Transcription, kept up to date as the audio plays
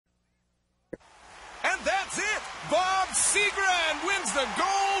Seagren wins the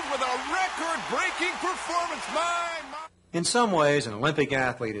gold with a record-breaking performance. In some ways, an Olympic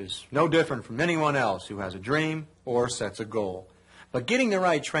athlete is no different from anyone else who has a dream or sets a goal. But getting the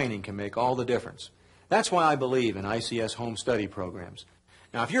right training can make all the difference. That's why I believe in ICS home study programs.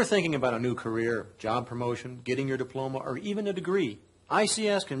 Now, if you're thinking about a new career, job promotion, getting your diploma, or even a degree,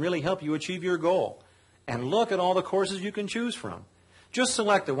 ICS can really help you achieve your goal. And look at all the courses you can choose from. Just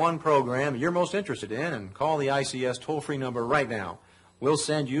select the one program you're most interested in and call the ICS toll-free number right now. We'll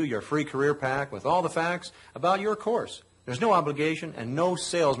send you your free career pack with all the facts about your course. There's no obligation and no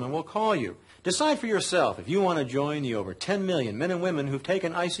salesman will call you. Decide for yourself if you want to join the over 10 million men and women who've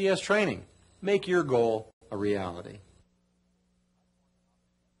taken ICS training. Make your goal a reality.